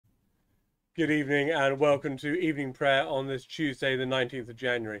Good evening and welcome to evening prayer on this Tuesday, the 19th of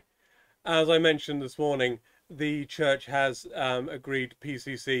January. As I mentioned this morning, the church has agreed,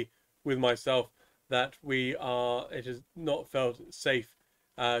 PCC, with myself that it has not felt safe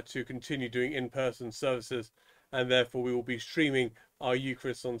to continue doing in-person services, and therefore we will be streaming our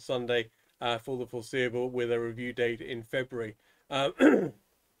Eucharist on Sunday for the foreseeable, with a review date in February.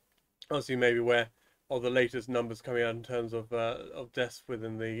 As you may be aware of the latest numbers coming out in terms of deaths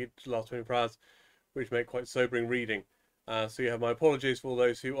within the last 24 hours, which make quite sobering reading. So you have my apologies for all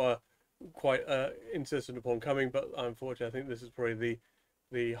those who are quite insistent upon coming, but unfortunately I think this is probably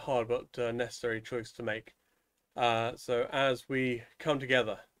the hard but necessary choice to make. So as we come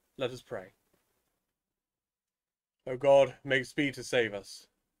together, let us pray. O God, make speed to save us.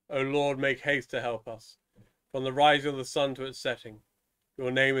 O Lord, make haste to help us. From the rising of the sun to its setting,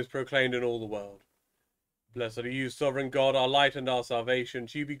 your name is proclaimed in all the world. Blessed are you, sovereign God, our light and our salvation.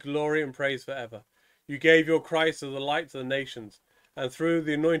 To you be glory and praise forever. You gave your Christ as a light to the nations, and through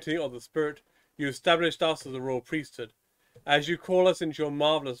the anointing of the Spirit, you established us as a royal priesthood. As you call us into your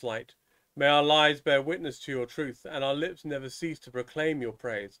marvellous light, may our lives bear witness to your truth, and our lips never cease to proclaim your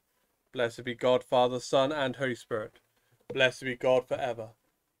praise. Blessed be God, Father, Son, and Holy Spirit. Blessed be God forever.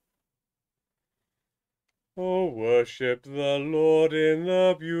 Oh, worship the Lord in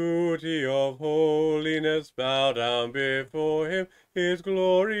the beauty of holiness. Bow down before him, his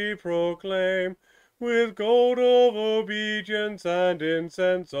glory proclaim. With gold of obedience and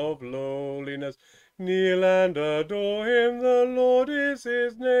incense of lowliness, kneel and adore him, the Lord is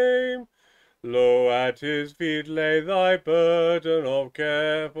his name. Lo, at his feet lay thy burden of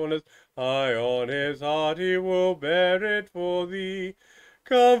carefulness. High on his heart he will bear it for thee.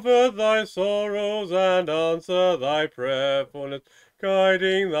 Comfort thy sorrows and answer thy prayerfulness,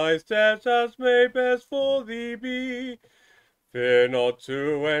 guiding thy steps as may best for thee be. Fear not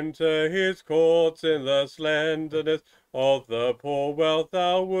to enter his courts in the slenderness of the poor wealth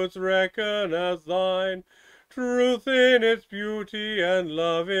thou wouldst reckon as thine. Truth in its beauty and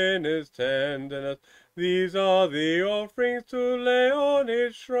love in its tenderness, these are the offerings to lay on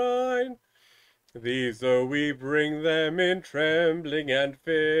his shrine. These, though we bring them in trembling and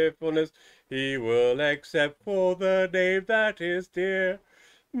fearfulness, he will accept for the name that is dear.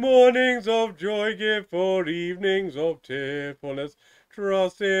 Mornings of joy give for evenings of tearfulness,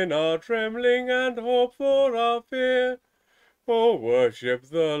 trust in our trembling and hope for our fear. Oh, worship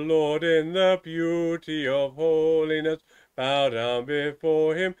the Lord in the beauty of holiness, bow down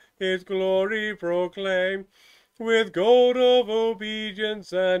before him, his glory proclaim. With gold of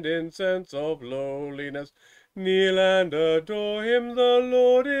obedience and incense of lowliness, kneel and adore him, the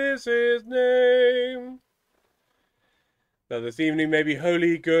Lord is his name. That this evening may be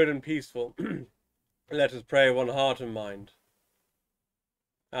holy, good, and peaceful, let us pray one heart and mind.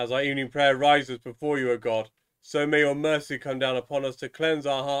 As our evening prayer rises before you, O God, so may your mercy come down upon us to cleanse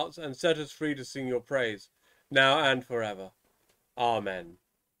our hearts and set us free to sing your praise, now and forever. Amen.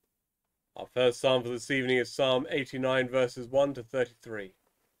 Our first psalm for this evening is Psalm 89, verses 1 to 33.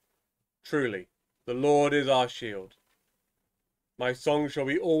 Truly, the Lord is our shield. My song shall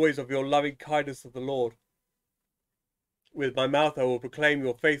be always of your loving kindness of the Lord. With my mouth I will proclaim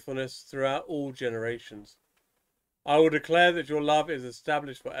your faithfulness throughout all generations. I will declare that your love is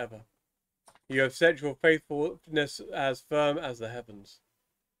established forever. You have set your faithfulness as firm as the heavens.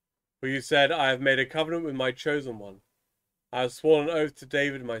 For you said, I have made a covenant with my chosen one. I have sworn an oath to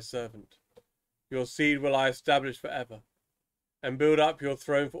David my servant. Your seed will I establish forever, and build up your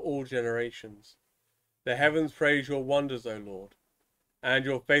throne for all generations. The heavens praise your wonders, O Lord, and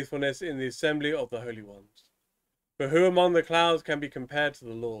your faithfulness in the assembly of the holy ones. For who among the clouds can be compared to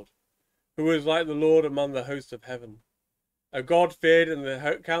the Lord? Who is like the Lord among the hosts of heaven? A God feared in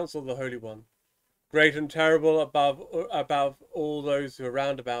the council of the Holy One, great and terrible above all those who are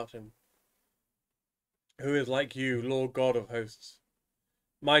round about him. Who is like you, Lord God of hosts?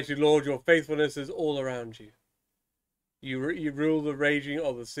 Mighty Lord, your faithfulness is all around you. You rule the raging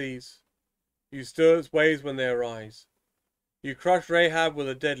of the seas. You stir its waves when they arise. You crushed Rahab with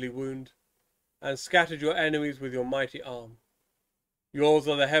a deadly wound, and scattered your enemies with your mighty arm. Yours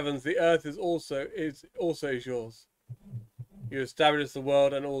are the heavens, the earth is also yours. You established the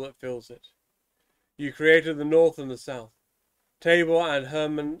world and all that fills it. You created the north and the south. Tabor and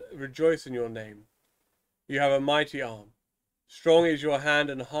Hermon rejoice in your name. You have a mighty arm. Strong is your hand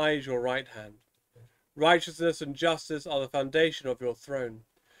and high is your right hand. Righteousness and justice are the foundation of your throne.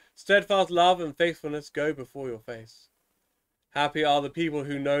 Steadfast love and faithfulness go before your face. Happy are the people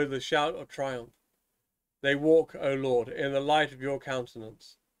who know the shout of triumph. They walk, O Lord, in the light of your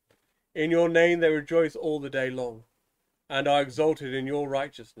countenance. In your name they rejoice all the day long, and are exalted in your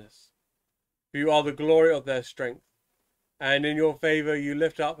righteousness. For you are the glory of their strength, and in your favour you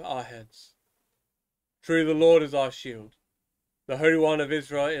lift up our heads. Truly the Lord is our shield. The Holy One of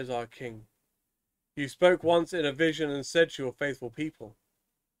Israel is our King. You spoke once in a vision and said to your faithful people,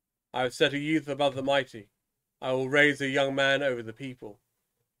 I have set a youth above the mighty. I will raise a young man over the people.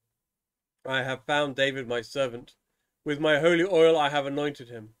 I have found David my servant. With my holy oil I have anointed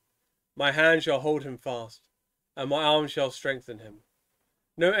him. My hand shall hold him fast, and my arm shall strengthen him.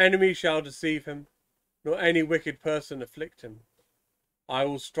 No enemy shall deceive him, nor any wicked person afflict him. I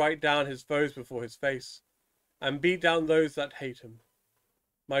will strike down his foes before his face, and beat down those that hate him.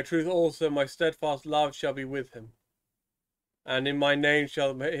 My truth also, my steadfast love shall be with him, and in my name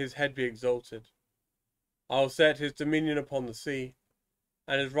shall his head be exalted. I will set his dominion upon the sea,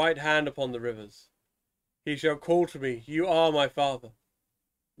 and his right hand upon the rivers. He shall call to me, You are my Father,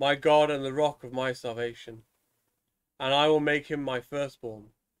 my God and the rock of my salvation. And I will make him my firstborn,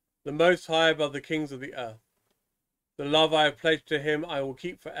 the most high above the kings of the earth. The love I have pledged to him I will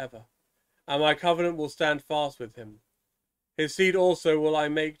keep forever, and my covenant will stand fast with him. His seed also will I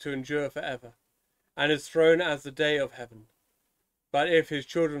make to endure forever, and his throne as the day of heaven. But if his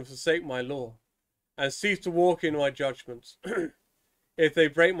children forsake my law, and cease to walk in my judgments, if they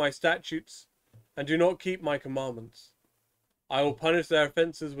break my statutes, and do not keep my commandments, I will punish their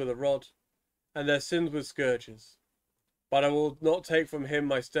offences with a rod, and their sins with scourges. But I will not take from him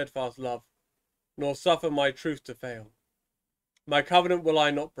my steadfast love, nor suffer my truth to fail. My covenant will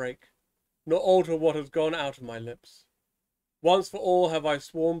I not break, nor alter what has gone out of my lips. Once for all have I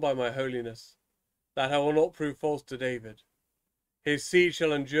sworn by my holiness, that I will not prove false to David. His seed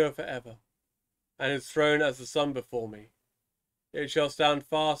shall endure forever, and his throne as the sun before me. It shall stand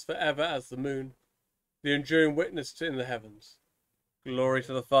fast forever as the moon, the enduring witness in the heavens. Glory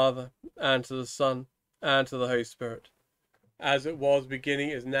to the Father, and to the Son, and to the Holy Spirit, as it was beginning,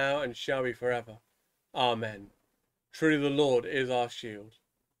 is now, and shall be forever. Amen. Truly the Lord is our shield.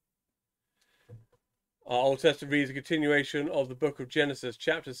 Our Old Testament reads a continuation of the book of Genesis,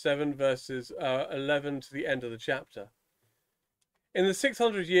 chapter 7, verses 11 to the end of the chapter. In the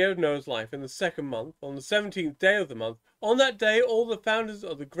 600th year of Noah's life, in the second month, on the 17th day of the month, on that day all the fountains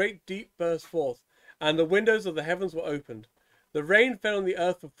of the great deep burst forth, and the windows of the heavens were opened. The rain fell on the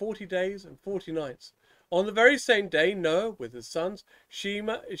earth for 40 days and 40 nights. On the very same day Noah, with his sons, Shem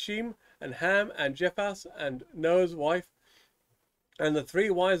and Ham and Japheth, and Noah's wife, and the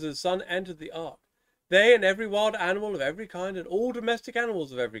 3 wives of his son entered the ark. They and every wild animal of every kind, and all domestic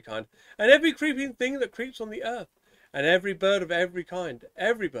animals of every kind, and every creeping thing that creeps on the earth, and every bird of every kind,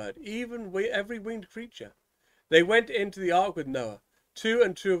 every bird, even every winged creature. They went into the ark with Noah, 2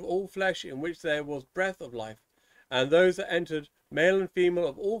 and 2 of all flesh, in which there was breath of life. And those that entered, male and female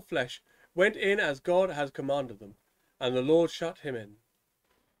of all flesh, went in as God has commanded them, and the Lord shut him in.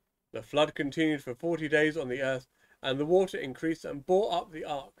 The flood continued for 40 days on the earth, and the water increased and bore up the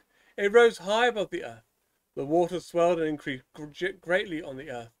ark. It rose high above the earth. The water swelled and increased greatly on the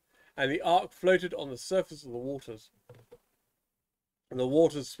earth, and the ark floated on the surface of the waters. And the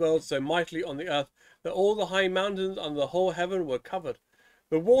waters swelled so mightily on the earth that all the high mountains under the whole heaven were covered.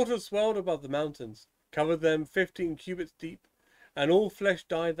 The waters swelled above the mountains, covered them 15 cubits deep, and all flesh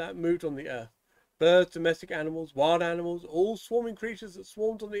died that moved on the earth, birds, domestic animals, wild animals, all swarming creatures that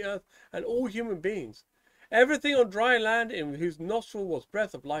swarmed on the earth, and all human beings. Everything on dry land in whose nostril was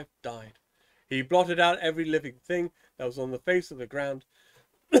breath of life died. He blotted out every living thing that was on the face of the ground,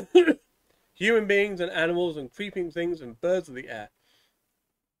 human beings and animals and creeping things and birds of the air.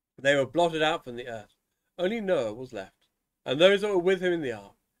 They were blotted out from the earth. Only Noah was left, and those that were with him in the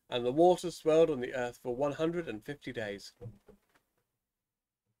ark, and the waters swelled on the earth for 150 days.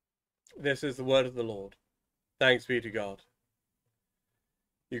 This is the word of the Lord. Thanks be to God.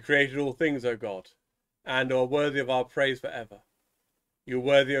 You created all things, O God, and are worthy of our praise forever. You are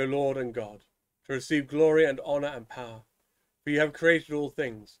worthy, O Lord and God, to receive glory and honour and power, for you have created all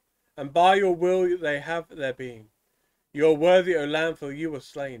things, and by your will they have their being. You are worthy, O Lamb, for you were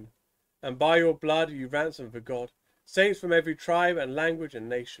slain, and by your blood you ransomed for God saints from every tribe and language and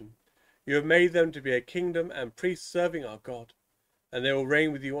nation. You have made them to be a kingdom and priests serving our God, and they will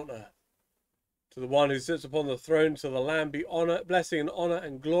reign with you on earth. To the one who sits upon the throne, to the Lamb be honour, blessing and honour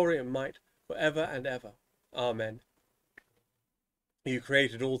and glory and might for ever and ever. Amen. You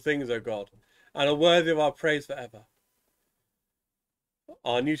created all things, O God, and are worthy of our praise forever.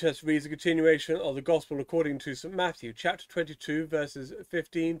 Our New Testament reads a continuation of the Gospel according to St. Matthew, chapter 22, verses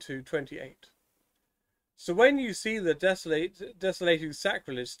 15 to 28. So when you see the desolating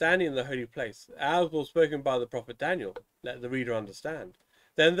sacrilege standing in the holy place, as was spoken by the prophet Daniel, let the reader understand.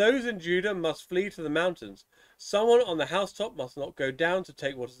 Then those in Judah must flee to the mountains. Someone on the housetop must not go down to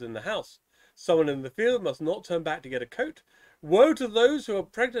take what is in the house. Someone in the field must not turn back to get a coat. Woe to those who are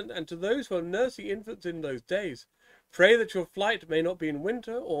pregnant and to those who are nursing infants in those days. Pray that your flight may not be in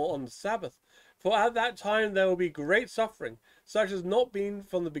winter or on the Sabbath, for at that time there will be great suffering, such as not been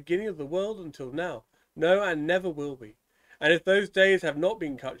from the beginning of the world until now, no, and never will be. And if those days have not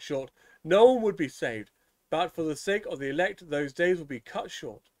been cut short, no one would be saved, but for the sake of the elect those days will be cut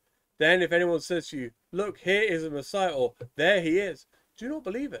short. Then if anyone says to you, look, here is a Messiah, or there he is, do not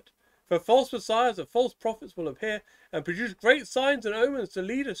believe it. For false messiahs and false prophets will appear and produce great signs and omens to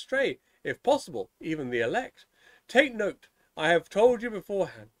lead astray, if possible, even the elect. Take note, I have told you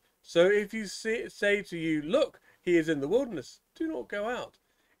beforehand. So if you say to you, look, he is in the wilderness, do not go out.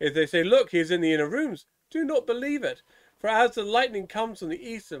 If they say, look, he is in the inner rooms, do not believe it. For as the lightning comes from the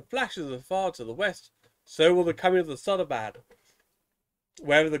east and flashes afar to the west, so will the coming of the Son of Man.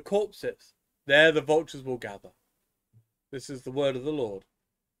 Wherever the corpse sits, there the vultures will gather. This is the word of the Lord.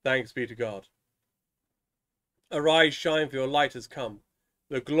 Thanks be to God. Arise, shine, for your light has come.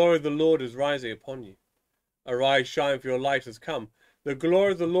 The glory of the Lord is rising upon you. Arise, shine, for your light has come. The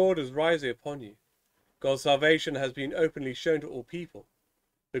glory of the Lord is rising upon you. God's salvation has been openly shown to all people.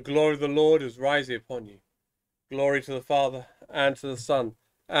 The glory of the Lord is rising upon you. Glory to the Father, and to the Son,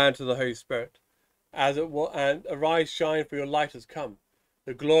 and to the Holy Spirit. And arise, shine, for your light has come.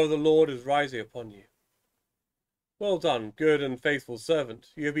 The glory of the Lord is rising upon you. Well done, good and faithful servant.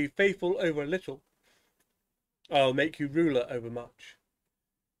 You have been faithful over a little. I will make you ruler over much.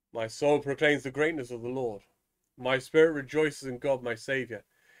 My soul proclaims the greatness of the Lord. My spirit rejoices in God my Saviour.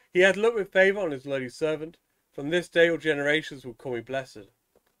 He hath looked with favour on his lowly servant. From this day all generations will call me blessed.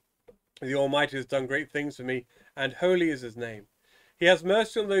 The Almighty has done great things for me, and holy is his name. He has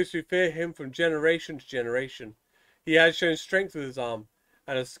mercy on those who fear him from generation to generation. He has shown strength with his arm,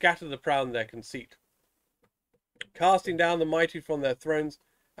 and has scattered the proud in their conceit, casting down the mighty from their thrones,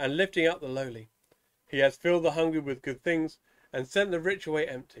 and lifting up the lowly. He has filled the hungry with good things, and sent the rich away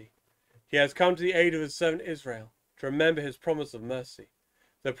empty. He has come to the aid of his servant Israel, to remember his promise of mercy,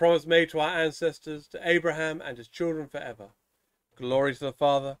 the promise made to our ancestors, to Abraham and his children forever. Glory to the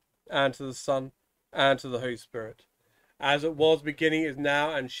Father, and to the Son, and to the Holy Spirit, as it was beginning, is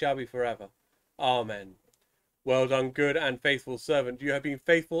now, and shall be forever. Amen. Well done, good and faithful servant. You have been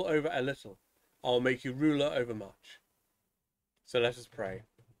faithful over a little. I will make you ruler over much. So let us pray.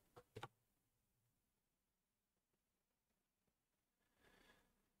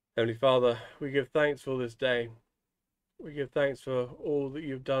 Heavenly Father, we give thanks for this day. We give thanks for all that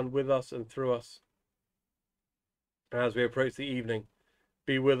you've done with us and through us. As we approach the evening,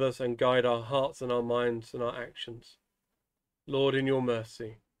 be with us and guide our hearts and our minds and our actions. Lord, in your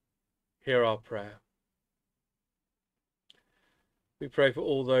mercy, hear our prayer. We pray for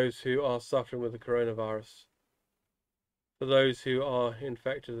all those who are suffering with the coronavirus, for those who are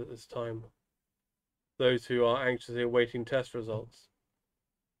infected at this time, those who are anxiously awaiting test results,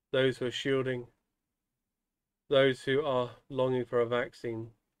 those who are shielding, those who are longing for a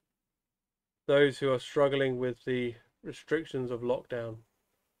vaccine, those who are struggling with the restrictions of lockdown,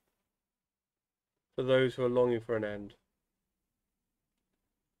 for those who are longing for an end.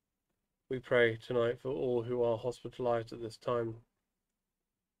 We pray tonight for all who are hospitalized at this time.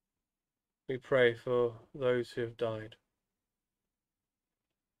 We pray for those who have died.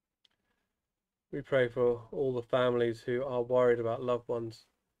 We pray for all the families who are worried about loved ones,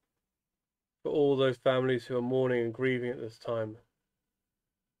 for all those families who are mourning and grieving at this time.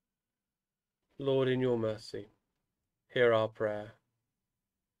 Lord, in your mercy, hear our prayer.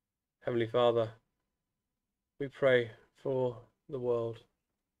 Heavenly Father, we pray for the world.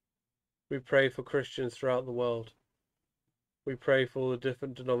 We pray for Christians throughout the world. We pray for all the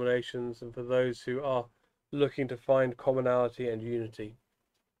different denominations and for those who are looking to find commonality and unity.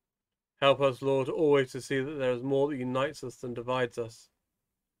 Help us, Lord, always to see that there is more that unites us than divides us.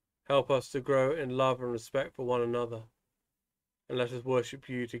 Help us to grow in love and respect for one another, and let us worship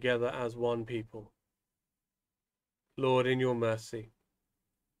you together as one people. Lord, in your mercy,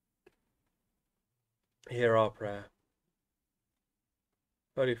 hear our prayer.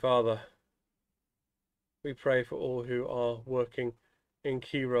 Holy Father, we pray for all who are working in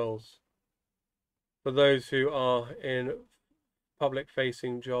key roles, for those who are in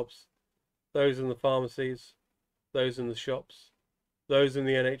public-facing jobs, those in the pharmacies, those in the shops, those in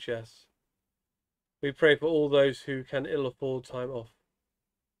the NHS. We pray for all those who can ill afford time off.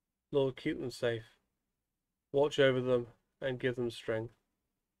 Lord, keep them safe. Watch over them and give them strength.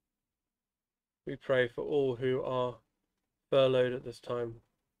 We pray for all who are furloughed at this time,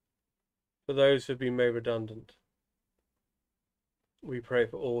 for those who have been made redundant. We pray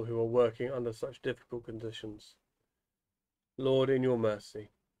for all who are working under such difficult conditions. Lord, in your mercy,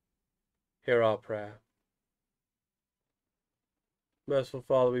 Hear our prayer. Merciful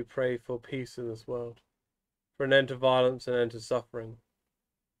Father, we pray for peace in this world, for an end to violence and an end to suffering.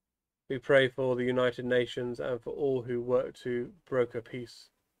 We pray for the United Nations and for all who work to broker peace.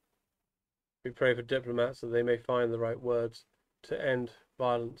 We pray for diplomats that they may find the right words to end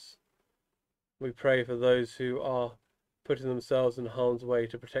violence. We pray for those who are putting themselves in harm's way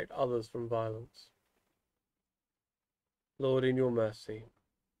to protect others from violence. Lord, in your mercy,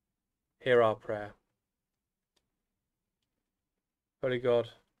 hear our prayer. Holy God,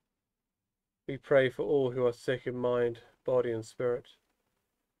 we pray for all who are sick in mind, body and spirit.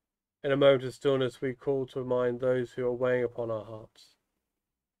 In a moment of stillness, we call to mind those who are weighing upon our hearts.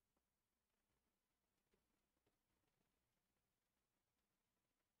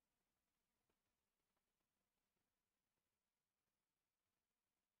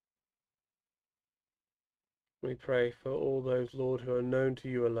 We pray for all those, Lord, who are known to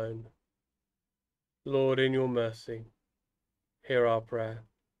you alone. Lord, in your mercy, hear our prayer.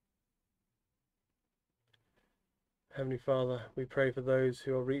 Heavenly Father, we pray for those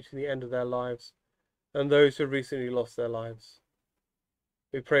who are reaching the end of their lives and those who recently lost their lives.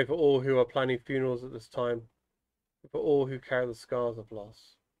 We pray for all who are planning funerals at this time, and for all who carry the scars of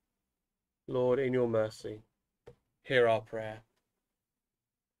loss. Lord, in your mercy, hear our prayer.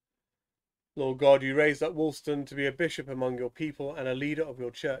 Lord God, you raised up Wulfstan to be a bishop among your people and a leader of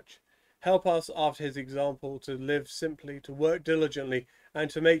your church. Help us, after his example, to live simply, to work diligently, and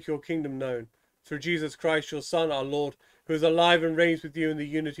to make your kingdom known. Through Jesus Christ, your Son, our Lord, who is alive and reigns with you in the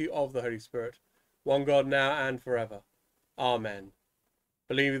unity of the Holy Spirit, one God now and forever. Amen.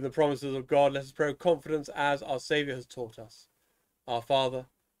 Believing the promises of God, let us pray with confidence as our Saviour has taught us. Our Father,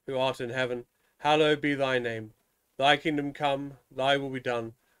 who art in heaven, hallowed be thy name. Thy kingdom come, thy will be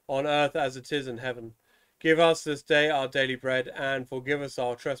done, on earth as it is in heaven. Give us this day our daily bread, and forgive us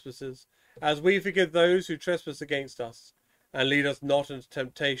our trespasses, as we forgive those who trespass against us. And lead us not into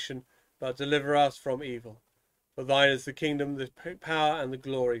temptation, but deliver us from evil. For thine is the kingdom, the power, and the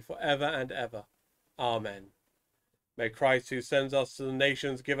glory, for ever and ever. Amen. May Christ, who sends us to the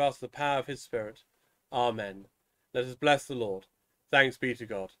nations, give us the power of his Spirit. Amen. Let us bless the Lord. Thanks be to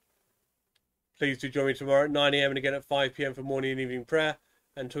God. Please do join me tomorrow at 9 a.m. and again at 5 p.m. for morning and evening prayer.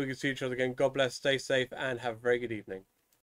 Until we can see each other again, God bless, stay safe, and have a very good evening.